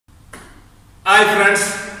Hi friends,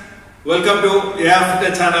 welcome to AF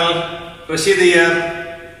channel. Rashid here.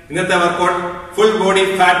 ഇന്നത്തെ workout full body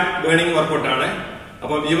fat burning workout ആണ്.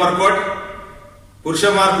 അപ്പോൾ ഈ workout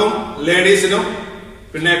പുരുഷന്മാർക്കും ലേഡീസിനും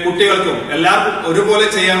പിന്നെ കുട്ടികൾക്കും എല്ലാവർക്കും ഒരുപോലെ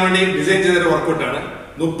ചെയ്യാൻ വേണ്ടി ഡിസൈൻ ചെയ്ത ഒരു വർക്കൗട്ട് ആണ്.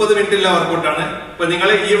 30 മിനിറ്റുള്ള വർക്കൗട്ട് ആണ്. അപ്പോൾ നിങ്ങൾ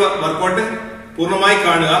ഈ വർക്കൗട്ട് പൂർണ്ണമായി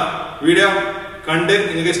കാണുക. വീഡിയോ കണ്ട്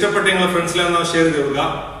നിങ്ങൾക്ക് ഇഷ്ടപ്പെട്ട നിങ്ങളുടെ ഫ്രണ്ട്സിലൊന്ന് ഷെയർ ചെയ്യുക,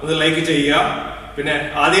 ഒന്ന് ലൈക്ക് ചെയ്യുക. പിന്നെ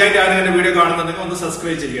ആദ്യമായിട്ടാണ് എന്റെ വീഡിയോ കാണുന്നുണ്ടെങ്കിൽ ഒന്ന്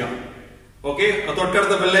സബ്സ്ക്രൈബ് ചെയ്യുക. ഓക്കെ,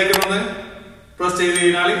 തൊട്ടടുത്ത ബെല്ലൈക്കൺ ഒന്ന് പ്രസ് ചെയ്ത്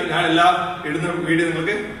കഴിഞ്ഞാൽ ഞാൻ എല്ലാ ഇടുന്ന വീഡിയോ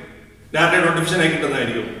നിങ്ങൾക്ക് ഡയറക്റ്റ് നോട്ടിഫിക്കേഷൻ ആയി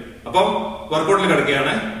കിട്ടുന്നതായിരിക്കും. അപ്പം വർക്കൗട്ടിൽ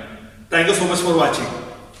കിടക്കുകയാണ്. Thank you so much for watching.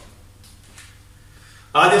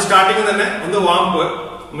 ആദ്യം സ്റ്റാർട്ടിങ് തന്നെ ഒന്ന് വാംപ്,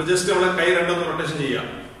 ജസ്റ്റ് നമ്മളെ കൈ രണ്ടൊന്ന് റൊട്ടേഷൻ ചെയ്യാം.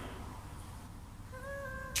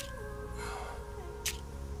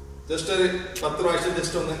 ജസ്റ്റ് ഒരു 10 പ്രാവശ്യം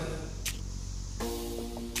ജസ്റ്റ് ഒന്ന്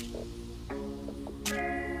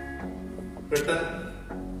റിട്ടേൺ.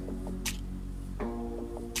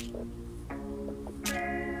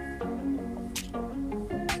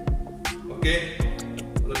 ഓക്കെ,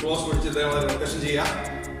 ഒന്ന് ക്ലോസ് പിടിച്ചിട്ട് നമ്മൾ റൊട്ടേഷൻ ചെയ്യാം.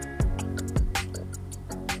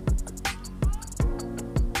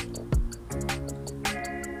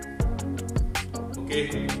 ഓക്കെ,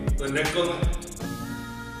 നെക്ക് ഒന്ന്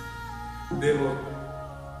ഇതേപോലെ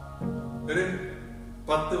ഒരു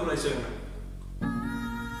 10 പ്രാവശ്യം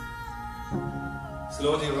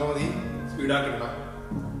സ്ലോ ചെയ്താൽ മതി, സ്പീഡാക്കണ്ട.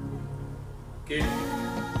 ഓക്കെ,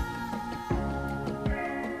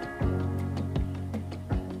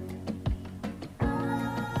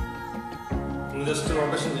 ജസ്റ്റ്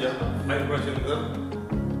റൊട്ടേഷൻ ചെയ്യാം 5 പ്രാവശ്യം.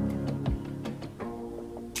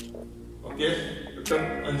 ഓക്കെ, റിട്ടേൺ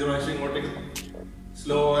 5 പ്രാവശ്യം ഇങ്ങോട്ടേക്ക്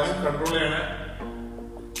സ്ലോ ആയി കൺട്രോൾ ചെയ്യണേ.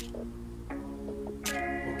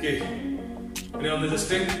 ഓക്കെ, ഇനി ഒന്ന്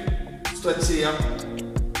ജസ്റ്റ് സ്ട്രെച്ച് ചെയ്യാം.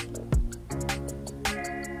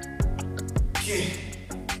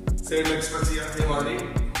 സൈഡിലേക്ക് സ്ട്രെച്ച് ചെയ്യാം. അതേമാതിരി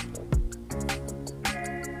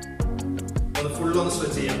ഒന്ന് ഫുൾ ഒന്ന്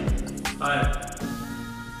സ്ട്രെച്ച് ചെയ്യാം.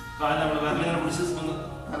 കാല് നമ്മൾ വിരലിങ്ങനെ പിടിച്ച് ഒന്ന്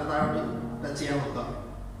താഴോട്ട് ടച്ച് ചെയ്യാൻ നോക്കാം.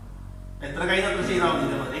 എത്ര കൈ ടച്ച് ചെയ്താൽ മതി.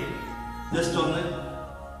 ഇതേമാതിരി ജസ്റ്റ് ഒന്ന്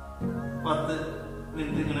 10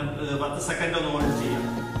 മിനിറ്റ് ഇങ്ങനെ 10 സെക്കൻഡ് ഒന്ന് ഹോൾഡ് ചെയ്യാം.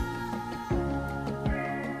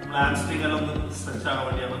 ഹാംസ്ട്രിംഗ് എല്ലാം ഒന്ന് സ്ട്രെച്ച് ആകാൻ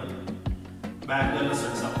വേണ്ടിയാണ്. ബാക്ക് എല്ലാം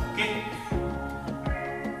സ്ട്രെച്ച് ആവും. Okay,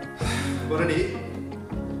 ready.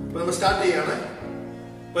 ഇപ്പൊ നമ്മൾ സ്റ്റാർട്ട് ചെയ്യാണ്.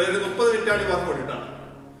 ഇപ്പൊ 30 മിനിറ്റാണ് ഈ വർക്കൗട്ട് ഇട്ടാണ്.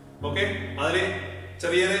 ഓക്കെ, അതില്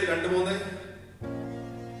ചെറിയ 2-3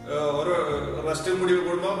 ഓരോ റെസ്റ്റും കൂടി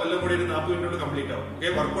കൂടുമ്പോൾ എല്ലാം കൂടി 40 മിനിറ്റ് കംപ്ലീറ്റ് ആവും. ഓക്കെ,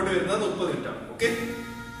 വർക്കൗട്ട് വരുന്നത് 30 മിനിറ്റ് ആണ്. Okay,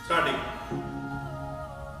 starting.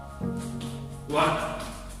 1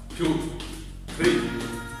 2 3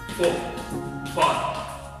 4 5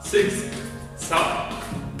 6 7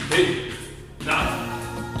 8 9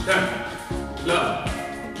 10 11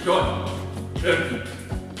 12 13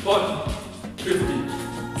 14 15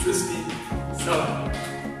 16 17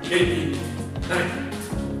 18 19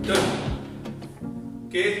 20.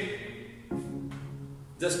 Okay,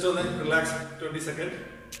 just on relax 20 seconds.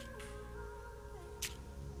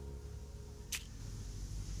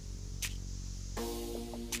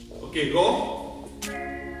 Okay, go.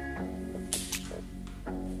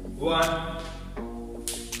 1.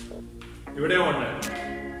 ഇവിടെ 1.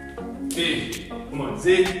 3. Come on,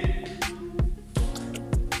 6.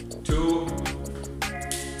 2.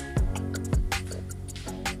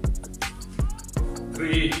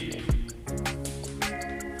 3.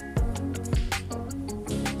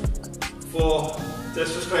 4.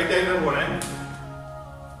 Just straight line and 1.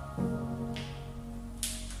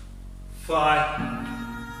 5.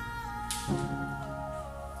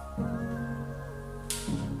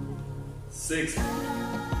 6.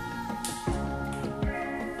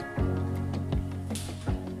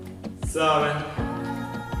 7.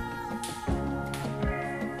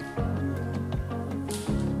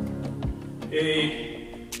 8.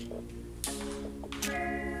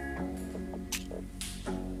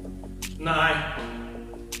 9.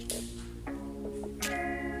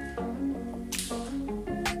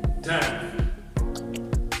 10.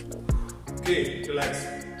 Okay, relax.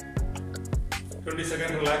 20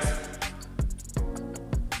 seconds, relax.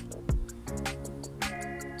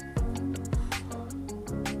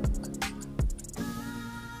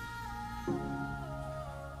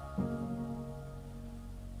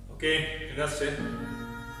 Okay, that's it.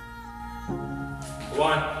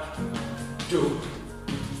 1 2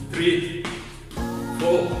 3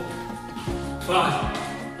 4 5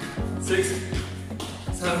 6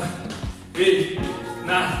 7 8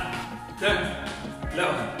 9 10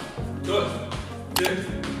 11 12 13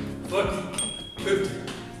 14 15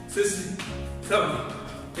 16 17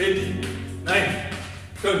 18 19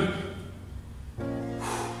 20.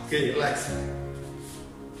 Okay, relax.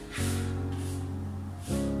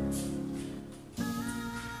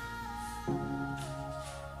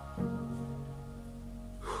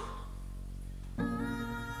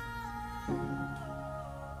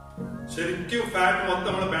 ശരിക്കും ഫാറ്റ്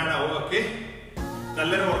മൊത്തം നമ്മൾ ബാൻ ആവും. Okay,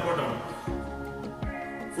 നല്ലൊരു workout ആണ്.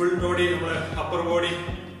 Full body, നമ്മുടെ upper body,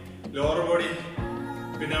 lower body,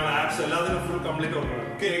 പിന്നെ നമ്മുടെ ആപ്സ് എല്ലാത്തിനും ഫുൾ കംപ്ലീറ്റ് വർക്കൗട്ട്.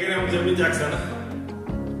 ഓക്കെ, എങ്ങനെ നമ്മൾ ജമ്പിങ് ജാക്സ് ആണ്.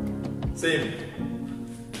 Same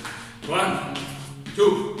 1 2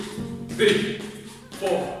 3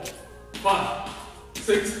 4 5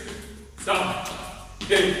 6 7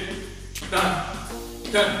 8 9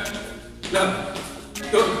 10 11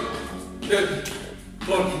 12 13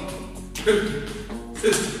 14 15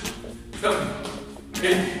 16 17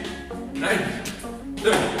 8 9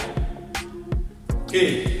 10. Okay,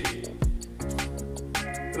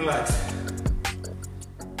 relax.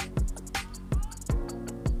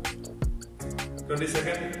 20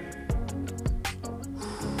 seconds.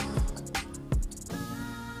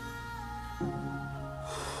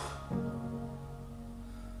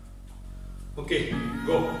 Okay,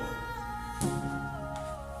 go.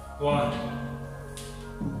 1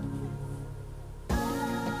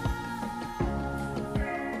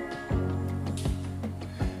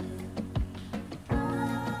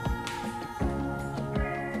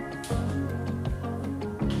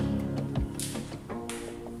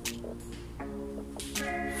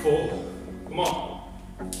 4, come on.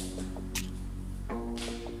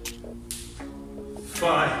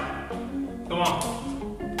 5, come on.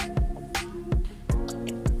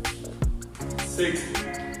 6,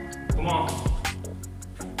 come on.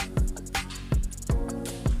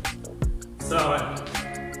 7,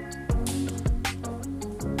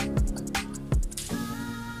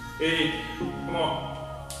 8, come on.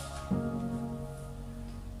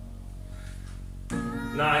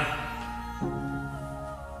 9,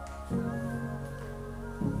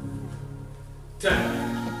 10.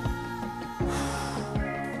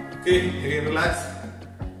 Okay, again relax.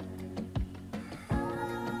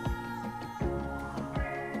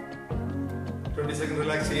 Second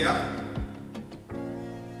relax here.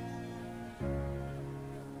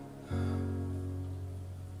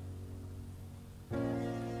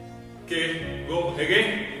 Okay, go again.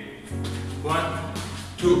 1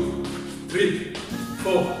 2 3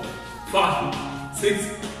 4 5 6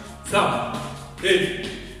 7 8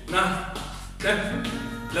 9 10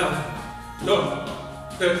 11 12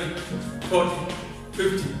 13 14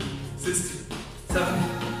 15 16 17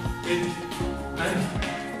 18 19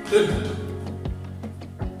 20.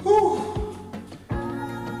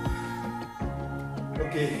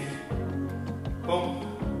 Okay, അപ്പം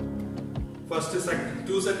first set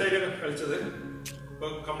 2 set ആയിട്ടാണ് കളിച്ചത്. ഇപ്പൊ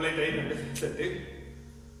complete ആയി 2 set.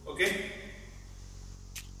 Okay,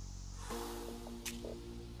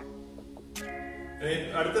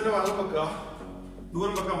 അടുത്തന്നെ വെള്ളം വെക്കുക,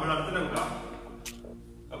 ദൂരം വെക്കാൻ വേണം, അടുത്തന്നെ വെക്കുക.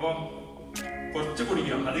 അപ്പം കുറച്ച്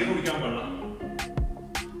കുടിക്കാം, അധികം കുടിക്കാൻ പാടില്ല.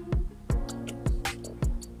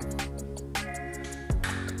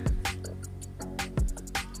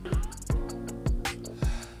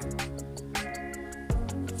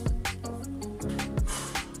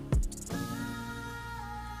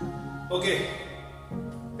 ഓക്കെ,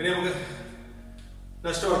 ഇനി നമുക്ക്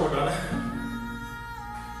നെക്സ്റ്റ് വർക്കൗട്ടാണ്.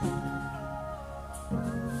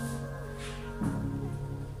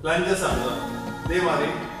 ലഞ്ചസ് ആണ്.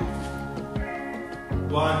 ഇതേമാതിരി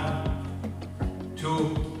 1 2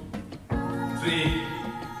 3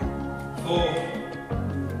 4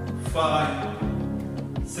 5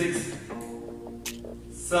 6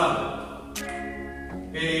 7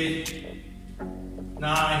 8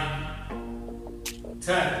 9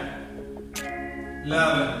 10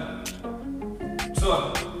 11 12.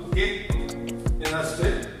 Okay, next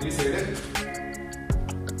this side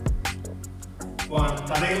 1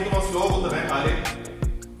 തലയിൽ ഒന്ന് സ്ലോ കുത്തണേ.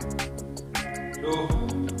 2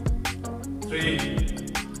 3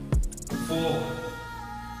 4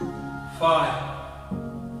 5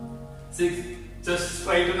 6. just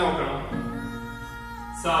straight നോക്കണം.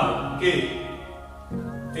 7 okay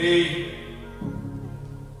 8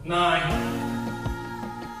 9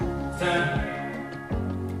 10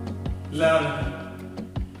 11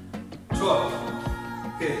 12.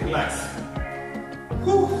 Okay, relax.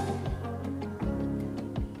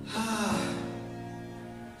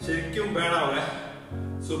 ശരിക്കും വേണാവേ,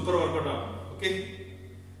 സൂപ്പർ വർക്കൗട്ട് ആണ്. ഓക്കെ,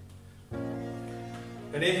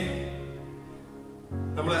 ഇനി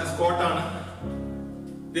നമ്മളെ സ്ക്വാട്ടാണ്.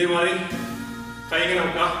 ഇതേമാതിരി കൈ ഇങ്ങനെ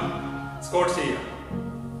വെക്കാം, സ്ക്വാട്ട് ചെയ്യാം.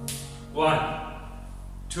 1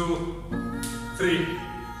 2 3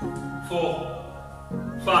 4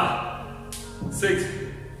 5 6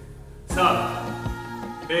 7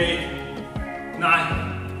 8, 9,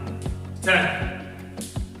 10,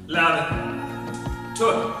 11,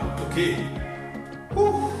 12. Okay.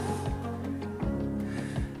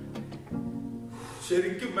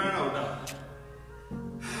 ശരിക്കും വേണം ഔട്ടാ.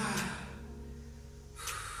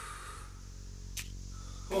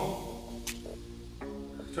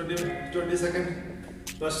 20 സെക്കൻഡ്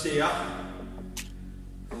റെസ്റ്റ് ചെയ്യാം.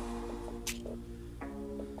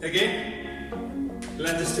 Again,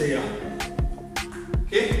 lunges ചെയ്യാം.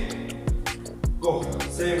 Okay, go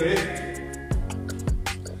same way.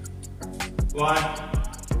 1,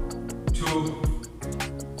 2,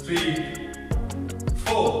 3,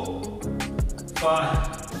 4, 5,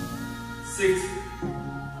 6,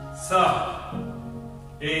 7,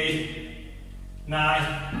 8, 9,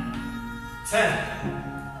 10,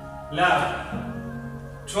 11,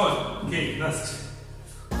 12. Okay, rest.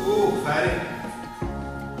 Oh, firing.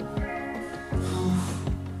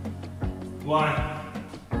 1,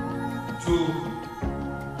 2,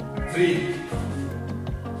 3,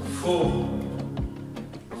 4,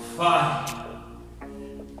 5,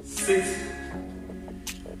 6,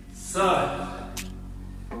 7,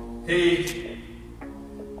 8,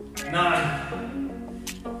 9,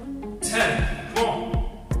 10. Come on.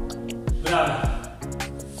 11,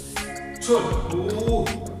 12. Ooh,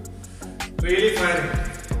 really firing.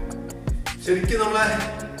 ശരിക്കും നമ്മളെ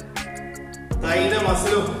തൈന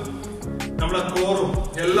മസിലും നമ്മളെ കോറും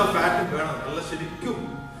എല്ലാ ഫാറ്റും വേണം. നല്ല ശരിക്കും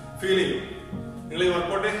ഫീൽ ചെയ്യും. നിങ്ങൾ ഈ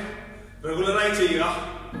വർക്കൗട്ട് റെഗുലറായി ചെയ്യുക.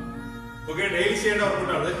 ഓക്കെ, ഡെയിലി ചെയ്യേണ്ട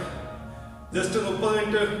വർക്കൗട്ടാണ്. ജസ്റ്റ് 30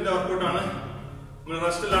 മിനിറ്റിന്റെ വർക്കൗട്ടാണ്. നമ്മൾ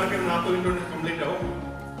റെസ്റ്റിൽ അടക്കം 40 മിനിറ്റ് കൊണ്ട് കംപ്ലീറ്റ് ആവും.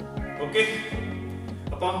 ഓക്കെ,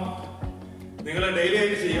 അപ്പം നിങ്ങൾ ഡെയിലി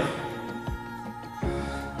ആയിട്ട് ചെയ്യുക.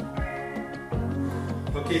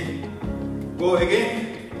 Okay, go again.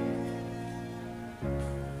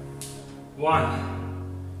 1,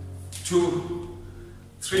 2,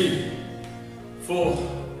 3, 4.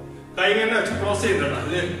 കൈ ഇങ്ങനെ ക്രോസ്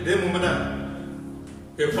ചെയ്യുന്നുണ്ട്. ഇതേ മൂവ്മെന്റ് ആണ്.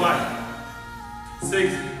 5,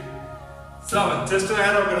 6, 7. ചെസ്റ്റ്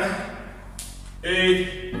നേരെ നോക്കണേ. 8,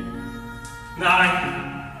 9,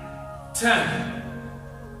 10,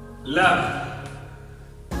 11,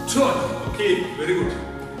 12. Okay, very good.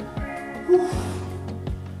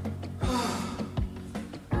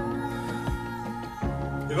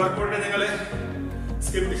 ഈ വർക്കൗട്ട് നിങ്ങൾ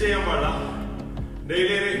സ്കിപ്പ് ചെയ്യാൻ പാടില്ല.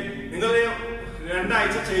 ഡെയിലി നിങ്ങൾ 2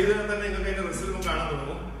 ആഴ്ച ചെയ്തതിന് തന്നെ നിങ്ങൾക്ക് അതിന്റെ റിസൾട്ട് കാണാൻ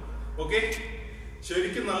തുടങ്ങും. ഓക്കെ,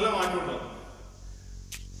 ശരിക്കും നല്ല മാറ്റം ഉണ്ടാവും.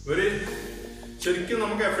 ശരിക്കും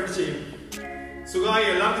നമുക്ക് എഫർട്ട് ചെയ്യും. സുഖമായി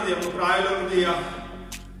എല്ലാവർക്കും ചെയ്യാം. നമുക്ക് പ്രായമുള്ളവർക്കും ചെയ്യാം,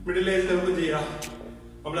 മിഡിൽ ഏജിലവർക്കും ചെയ്യാം,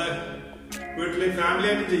 നമ്മളെ വീട്ടിലെ ഫാമിലി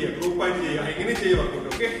ആയിട്ട് ചെയ്യാം, ഗ്രൂപ്പായിട്ട് ചെയ്യാം. എങ്ങനെ ചെയ്യാം workout.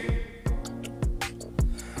 Okay,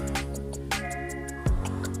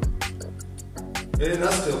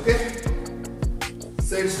 okay,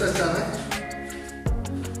 side stretch ആണ്.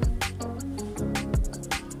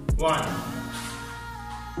 1,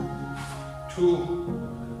 2,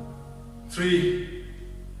 3,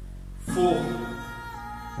 4,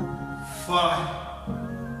 5,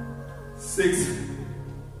 6,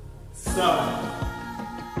 7,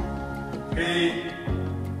 8,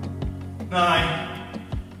 9,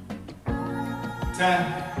 10,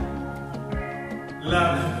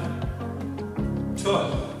 11,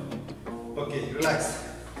 12. Okay, relax.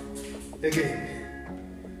 Again.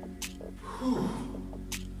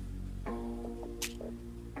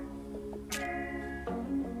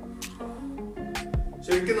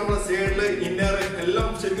 ശരിക്കും നമ്മുടെ സൈഡില് ഇന്നർ എല്ലാം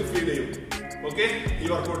ശരിക്കും ഫീൽ ചെയ്യും. ഓക്കെ, ഈ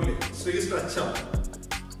വർക്കൗട്ടില് സ്ട്രെച്ച് ആവും.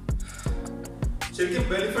 ശരിക്കും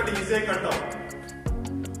ബെല്ലി ഫാറ്റ് ഈസിയായി കട്ട് ആവും.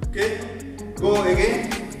 Okay, go again.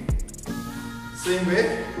 Same way.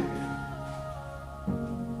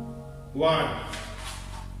 1,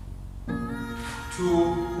 2,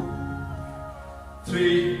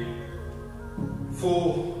 3,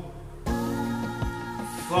 4,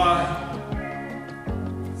 5,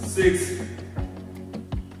 6,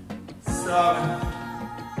 7,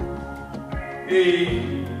 8,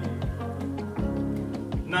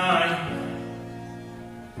 9,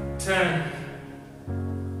 10,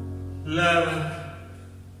 11,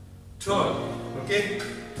 12. Okay,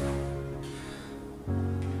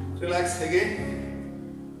 relax again.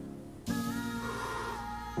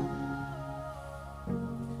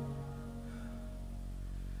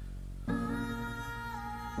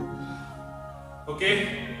 Okay,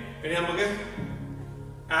 ഇനി നമുക്ക്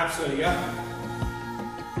ആപ്സ് കളിക്കാം.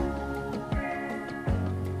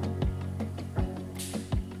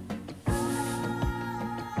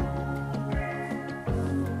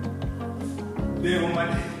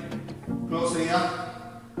 ക്ലോസ് ചെയ്യാം.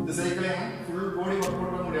 ഇത് സൈക്ലിംഗ് ഫുൾ ബോഡി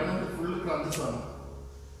വർക്കൗട്ടും കൂടിയാണ്. ഇത് ഫുൾ ക്രഞ്ചസ് ആണ്.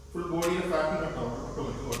 ഫുൾ ബോഡിയിലെ ഫാറ്റും കട്ടാവും.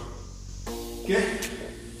 ഓക്കെ,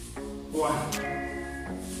 1,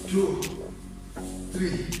 2, 3,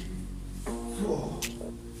 4,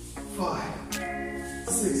 5,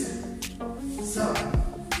 6, 7,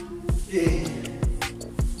 8,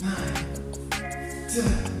 9,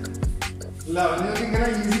 10, 11. നിങ്ങൾക്ക് ഇങ്ങനെ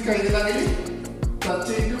ഈസി കഴിഞ്ഞില്ലെങ്കിൽ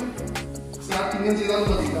ടച്ച് ചെയ്തു സ്റ്റാർട്ടിങ് ചെയ്താൽ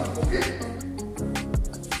മതി. Okay,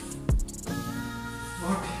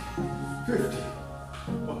 40, 50.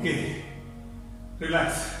 Okay,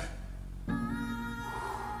 relax.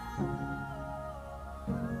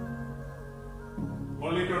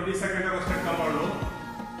 Only 20 seconds rest എടുക്കാനുള്ളൂ.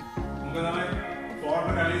 നമുക്ക് നല്ല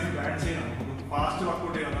ഫോർമൽ കാലീസ് പ്ലാൻ ചെയ്യണം. നമുക്ക് ഫാസ്റ്റ്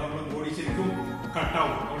വർക്കൗട്ട് ചെയ്യണം. നമ്മുടെ ബോഡി ശരിക്കും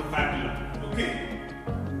കട്ടാവും, അവിടെ ഫാറ്റില്ല. Okay,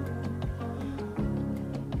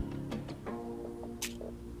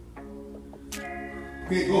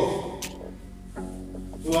 okay, go.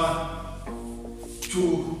 1, 2,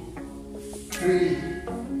 3,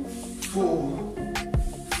 4,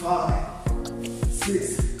 5, 6,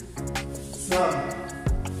 7,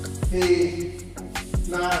 8,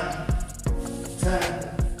 9, 10,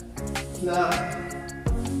 11,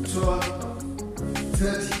 12,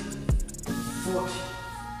 13, 14,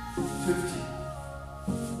 15.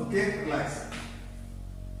 Okay, relax.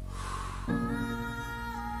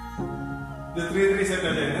 The 3 set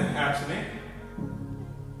again, abs.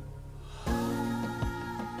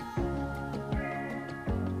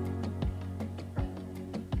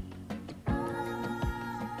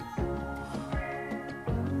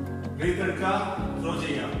 Breathe എടുക്കുക, throw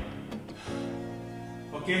ചെയ്യാം.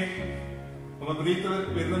 ഓക്കെ, നമ്മൾ ബ്രീത്ത്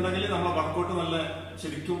വരുന്നുണ്ടെങ്കിൽ നമ്മളെ വർക്കൗട്ട് നല്ല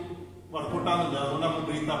ശരിക്കും വർക്കൗട്ട് ആകുന്നില്ല. അതുകൊണ്ട് നമ്മൾ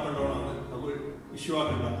ബ്രീത്ത് അപ്പ് ആൻഡ് ഡൗൺ ആണ്, നമുക്ക് ഇഷ്യൂ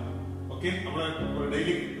ആക്കില്ല. ഓക്കെ, നമ്മൾ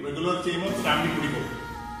ഡെയിലി റെഗുലർ ചെയ്യുമ്പോൾ സ്റ്റാൻഡിങ് പിടിക്കും.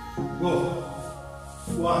 Go.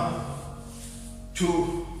 1, 2,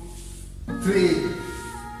 3,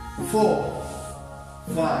 4,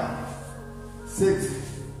 5, 6,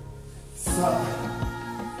 7,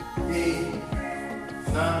 8,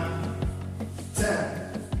 9, 10,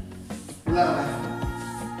 11,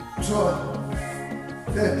 12,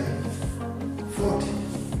 13, 14,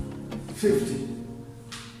 15.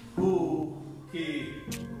 Okay,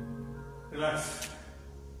 relax.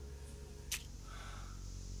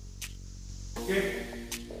 Okay,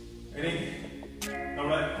 ready? Now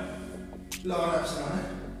lower abs ആണ്.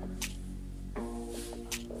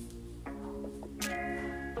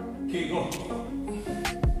 Okay, go.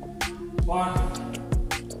 1,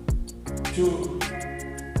 2,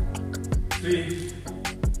 3,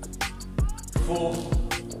 4,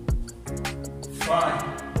 5,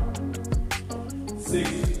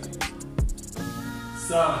 6,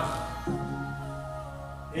 7,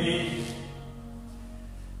 8,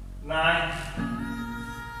 9,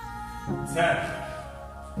 10,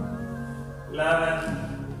 11,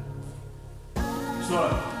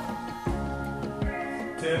 12,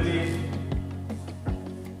 13,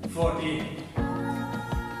 14,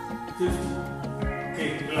 15. Okay,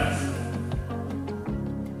 relax.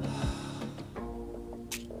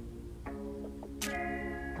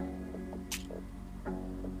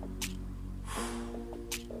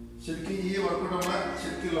 ശരിക്കും ഈ വർക്കൗട്ട് നമ്മളെ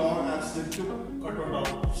ശരിക്കും ലോങ് ആൻഡ് ശരിക്കും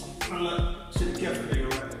കട്ടുണ്ടാവും, നല്ല ശരിക്കും എഫക്ട് ചെയ്യും.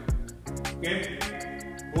 ഓക്കെ,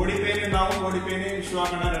 ബോഡി പെയിൻ ഉണ്ടാവും. ബോഡി പെയിൻ ഇഷ്യൂ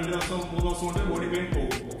ആക്കണ 2 ദിവസം 3 ദിവസം കൊണ്ട് ബോഡി പെയിൻ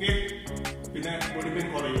പോകും. ഓക്കെ, പിന്നെ ബോഡി പെയിൻ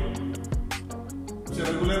കുറയും. പക്ഷെ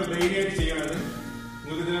റെഗുലർ ഡെയിലി ആയിട്ട് ചെയ്യണത്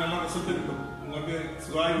നിങ്ങൾക്ക് ഇതിന് നല്ല റിസൾട്ട് കിട്ടും. നിങ്ങൾക്ക്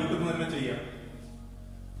സുഖമായി വീട്ടിൽ നിന്ന് തന്നെ ചെയ്യാം.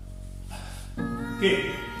 Okay,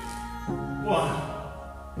 1,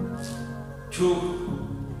 2,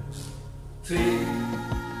 3,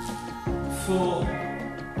 4,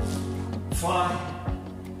 5,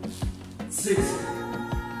 6,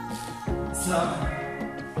 7,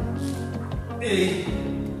 8,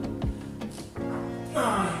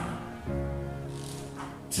 9,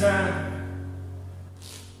 10,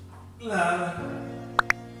 11,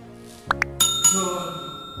 12,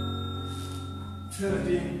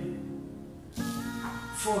 13,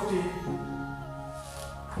 14,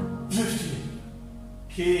 15.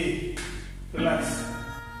 Okay, relax.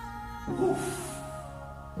 Oof.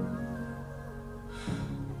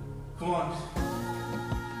 Come on.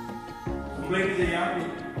 Complete ചെയ്യാം.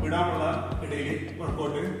 വിടാനുള്ള ഇടയിൽ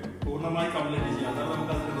വർക്കൗട്ട് പൂർണ്ണമായി കംപ്ലീറ്റ് ചെയ്യാം. അതാണ്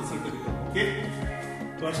നമുക്ക് അതിന്റെ റിസൾട്ട് കിട്ടും. ഓക്കെ,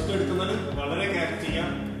 റെസ്റ്റ് എടുക്കുന്നത് വളരെ കെയർ ചെയ്യാം.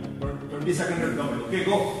 20 സെക്കൻഡ് എടുക്കാൻ പറ്റും. Okay,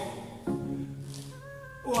 go.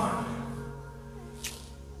 1,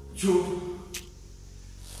 2,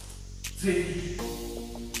 3,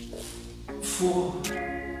 4,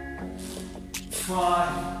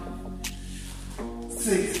 5,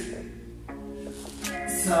 6,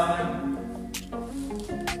 7,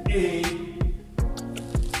 8,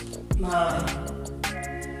 9,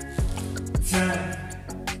 10,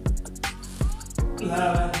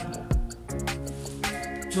 11,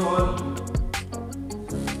 12, 12,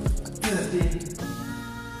 13,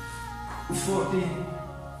 14,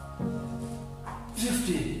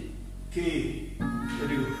 15. Okay,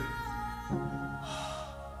 very good.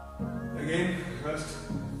 Again, rest.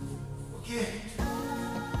 Okay.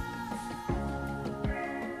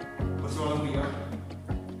 What's wrong here?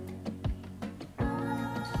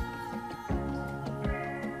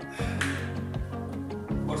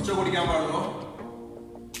 What's the body camera?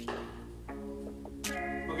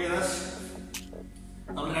 Okay, that's.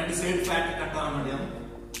 നമ്മൾ രണ്ട് സൈഡ് ഫാറ്റ് കട്ട് ആവാൻ വേണ്ടിയാണ്.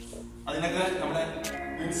 അതിനൊക്കെ നമ്മുടെ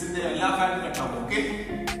വിൻസിന്റെ എല്ലാ ഫാറ്റും കട്ട് ആവും. ഓക്കെ,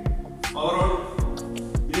 ഓവറോൾ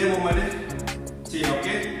ഇതേ മൂവ്മെന്റ് ചെയ്യാം.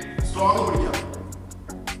 ഓക്കെ, സ്ട്രോങ് പിടിക്കാം.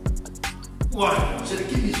 1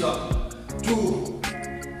 ശരിക്കും വീശുക. 2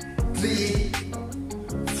 3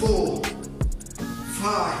 4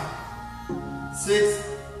 5 6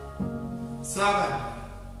 7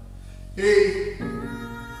 8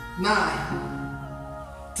 9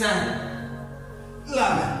 10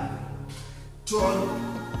 11 12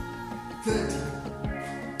 13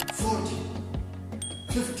 14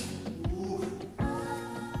 15.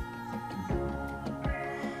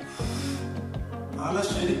 നല്ല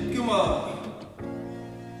ശരിക്കും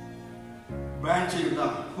ബാൻ ചെയ്യണ്ട.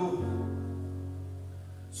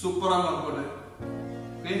 സൂപ്പറാണ് workout.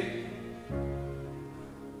 Okay,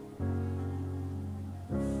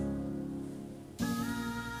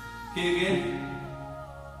 again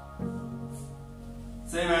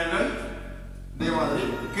same angle ഇതേമാതിരി.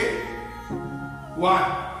 ഓക്കെ, 1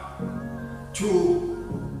 2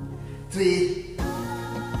 3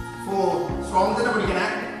 4. സ്ട്രോങ് തന്നെ പിടിക്കണേ.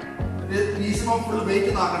 വീശുമ്പോൾ ഫുൾ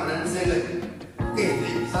വെയിറ്റ് നോക്കണം രണ്ട് സൈഡിലേക്ക്. Okay,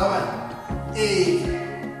 7 8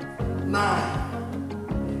 9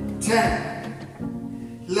 10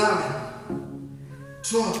 11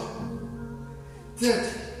 12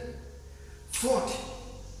 13 14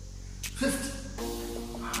 15.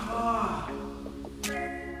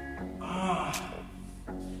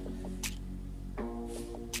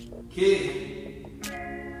 Okay,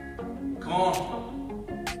 come on,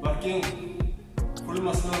 working full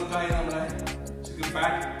muscle work ആയി നമ്മുടെ ശരിക്കും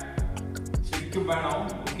ഫാറ്റ് ശരിക്കും ബാൻ ആവും.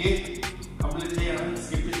 ഓക്കെ, കംപ്ലീറ്റ് ചെയ്യണം,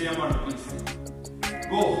 സ്കിപ്പ് ചെയ്യാൻ പാടില്ല please.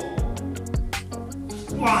 Go.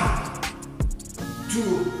 1 2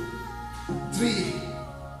 3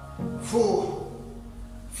 4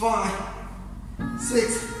 5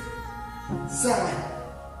 6 7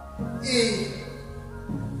 8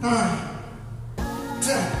 9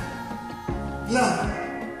 10 11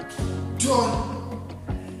 12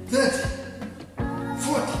 13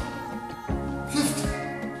 14 15.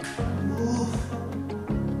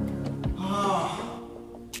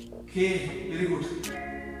 Okay, very good.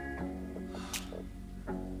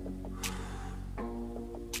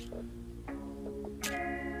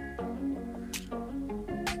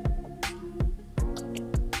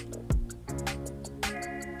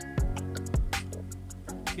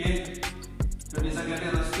 Okay, 20 seconds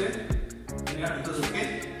rest. ഇനി അടുത്തത്. ഓക്കെ,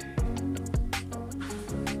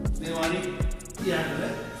 ഇതേമാതിരി ഈ ആംഗിള്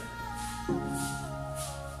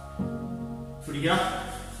പിടിക്കാം.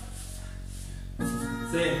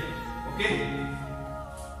 സെയിം. ഓക്കെ,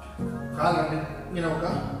 കാലുണ്ട് ഇങ്ങനെ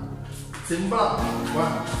നോക്കാം. സിമ്പിളാ.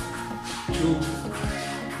 1 2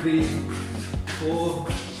 3 4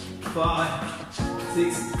 5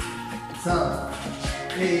 6 7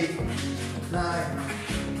 8 9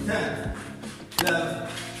 10 11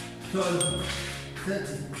 12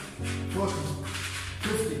 13 14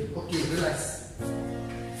 15. Okay, relax.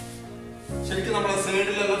 ശരിക്കും നമ്മളെ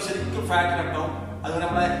സൈഡിലെല്ലാം ശരിക്കും ഫാറ്റ് കട്ടാവും. അതുപോലെ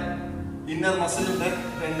നമ്മളെ ഇന്നർ മസിലിന്റെ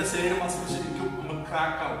രണ്ട് സൈഡ് മസിൽ ശരിക്കും നമുക്ക്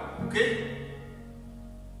ക്രാക്ക് ആവും. Okay,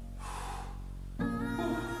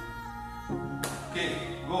 okay,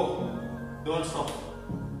 go. Don't stop.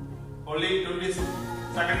 Only 20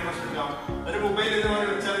 second rest എടുക്കാം. ഒരു മൊബൈൽ ഇതുപോലെ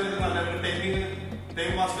വെച്ചാൽ നല്ല ടൈമിംഗ്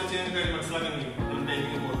ടൈം മാസ്റ്റർ ചെയ്യാൻ കഴിയും, മനസ്സിലാക്കാൻ കഴിയും.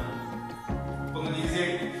 ടൈമിംഗ് പോകുന്നത് അപ്പൊ ഈസി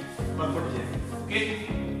ആയിട്ട് വർക്കൗട്ട് ചെയ്യാം. Okay,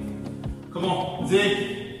 come on, Zay,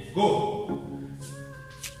 go.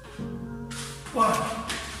 1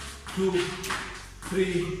 2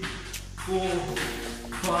 3 4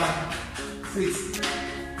 5 6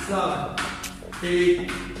 7 8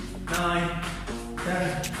 9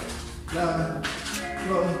 10 11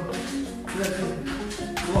 12 13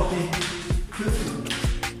 14 15.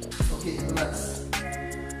 Okay, relax.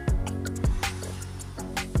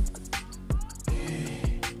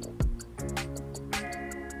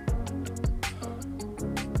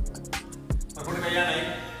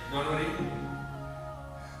 Don't worry.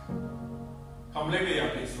 Complete it,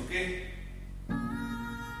 please. Okay.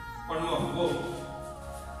 One more. Go.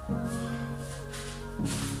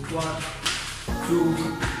 1 2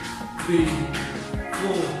 3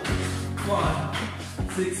 4 5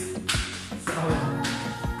 6, 7,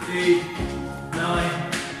 8,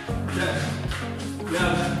 9, 10,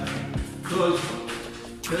 11, 12,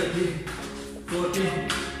 13, 14,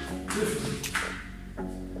 15.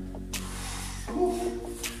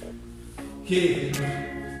 Okay.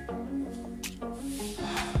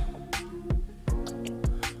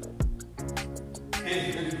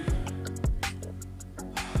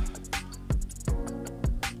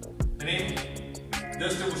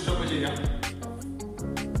 Just a push up.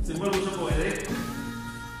 Simple push up.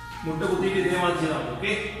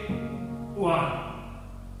 Okay? 1,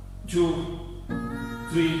 2,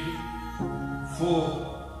 3,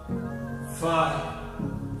 4, 5,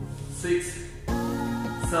 6,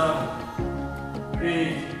 7,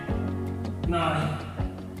 8, 9,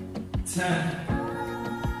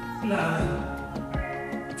 10,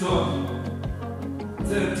 11, 12,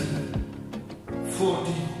 13,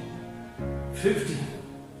 14, 15.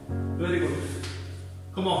 Very good.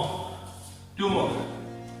 Come on. 2 more.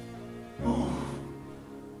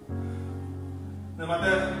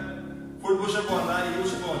 Full push up on that.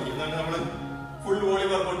 Push up on the full body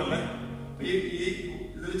workout.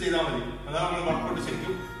 This is the workout to check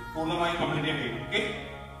you. Okay?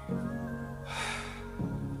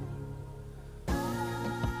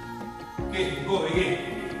 Okay, go again.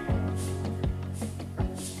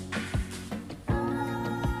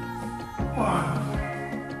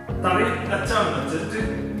 That's it.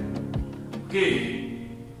 Okay.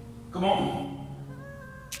 Come on.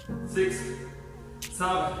 6,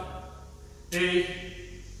 7, 8,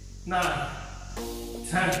 9,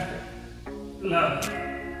 10,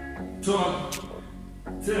 11, 12,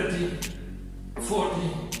 13,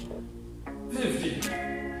 14, 15.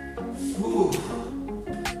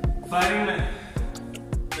 Firing man.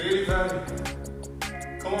 Really firing.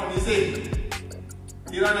 Come on, easy.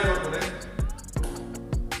 Here I go today.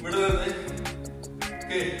 Middle of the day.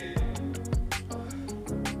 Okay.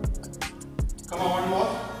 Come on, one more.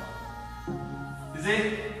 Easy.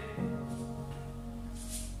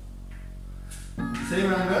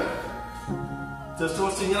 Same angle. Just for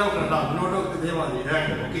single out and down. No talk to them on the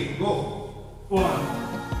angle. Okay, go. 1,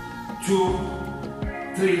 2,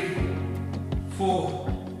 3, 4,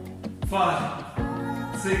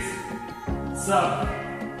 5, 6, 7,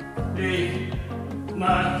 8,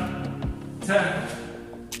 9, 10,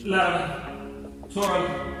 11, 12,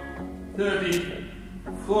 13,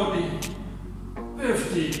 14,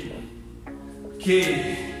 15.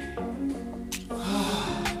 Okay.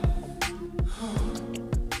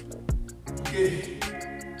 Okay.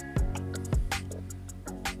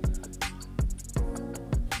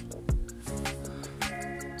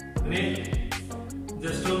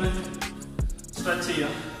 Just 2 minutes. Stretch here.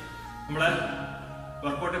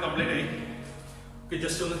 Workout complete. Okay,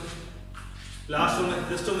 just one. Last one.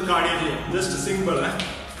 Just on the cardio here. Just simple.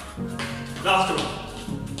 Last one.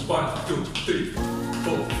 1, 2, 3, 4,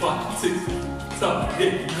 5, 6, 7,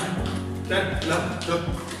 8, 9, 10, 11, 12,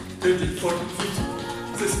 13, 14,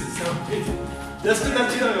 15, 16, 17, 18. Just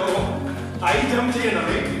touch it. High jump. High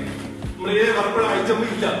jump.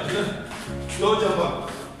 Slow jump.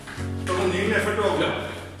 Effort.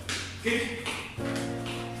 Okay.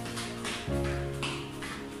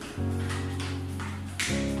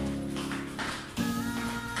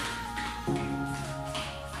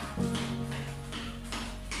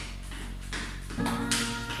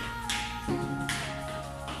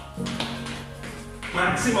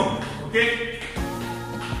 Maximum, okay?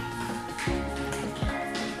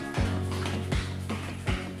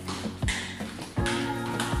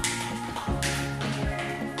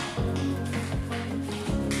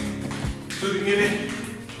 So, this is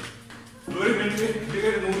very minute,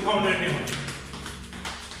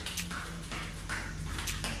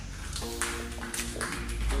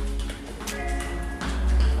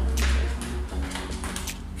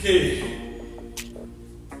 okay.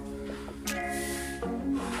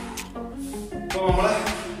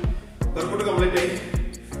 Workout complete.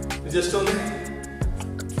 Just on the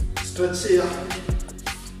stretch here.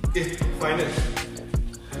 Okay, final.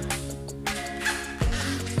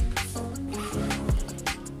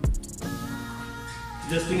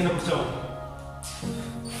 Just thinking of stone.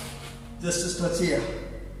 Just stretch here.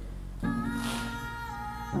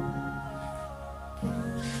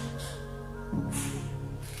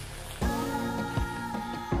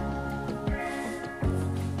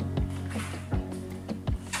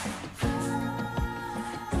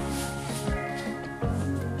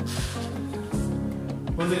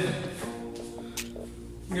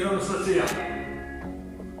 Stretch here.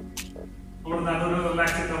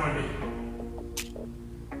 Relax it.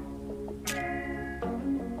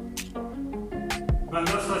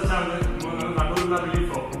 Stretch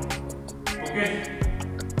okay,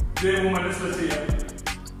 ഇതേ movement stretch ചെയ്യാം.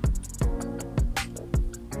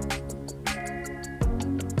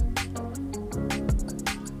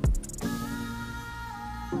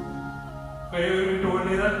 കൈ ഒരു minute hold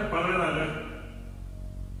ചെയ്താൽ വളരെ നല്ലത്.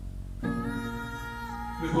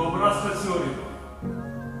 ഇത് cobra stretch പറയും.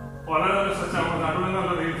 വളരെ നല്ല സ്ട്രെച്ച് ആണ്. നടുവിൽ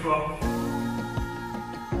നല്ല റിലീഫ് ആവും.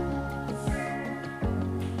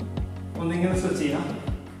 ഒന്നിങ്ങനെ സ്ട്രെച്ച് ചെയ്യാം.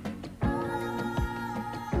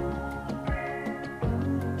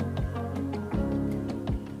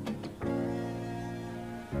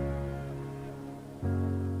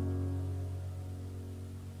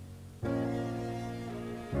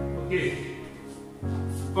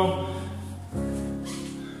 അപ്പം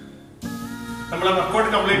നമ്മളെ വർക്കൗട്ട്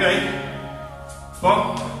കംപ്ലീറ്റ് ആയി. അപ്പം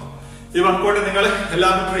ഈ വർക്കൗട്ട് നിങ്ങൾ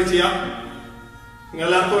എല്ലാവർക്കും ട്രൈ ചെയ്യാം. നിങ്ങൾ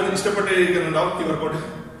എല്ലാവർക്കും ഇഷ്ടപ്പെട്ടിരിക്കുന്നുണ്ടാവും ഈ വർക്കൗട്ട്.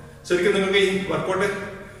 ശരിക്കും നിങ്ങൾക്ക് ഈ വർക്കൗട്ട്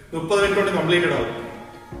 30 മിനിറ്റ് കൊണ്ട് കംപ്ലീറ്റഡ് ആവും.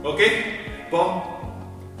 ഓക്കെ, അപ്പോൾ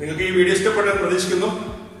നിങ്ങൾക്ക് ഈ വീഡിയോ ഇഷ്ടപ്പെട്ടെന്ന് പ്രതീക്ഷിക്കുന്നു.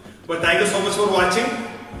 അപ്പോൾ thank you so much for watching.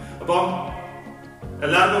 അപ്പം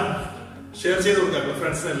എല്ലാവർക്കും ഷെയർ ചെയ്ത് കൊടുക്കാം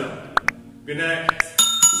ഫ്രണ്ട്സിനെല്ലാം. പിന്നെ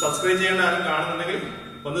സബ്സ്ക്രൈബ് ചെയ്യേണ്ട ആരും കാണുന്നുണ്ടെങ്കിൽ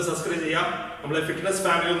ഒന്ന് സബ്സ്ക്രൈബ് ചെയ്യാം. നമ്മളെ ഫിറ്റ്നസ്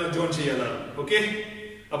ഫാമിലി ഒന്ന് ജോയിൻ ചെയ്യാതാണ്. ഓക്കെ,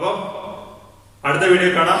 അപ്പം അടുത്ത വീഡിയോ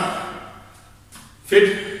കാണാം.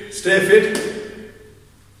 Fit, stay fit,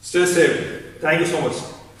 stay safe. Thank you so much.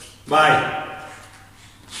 By.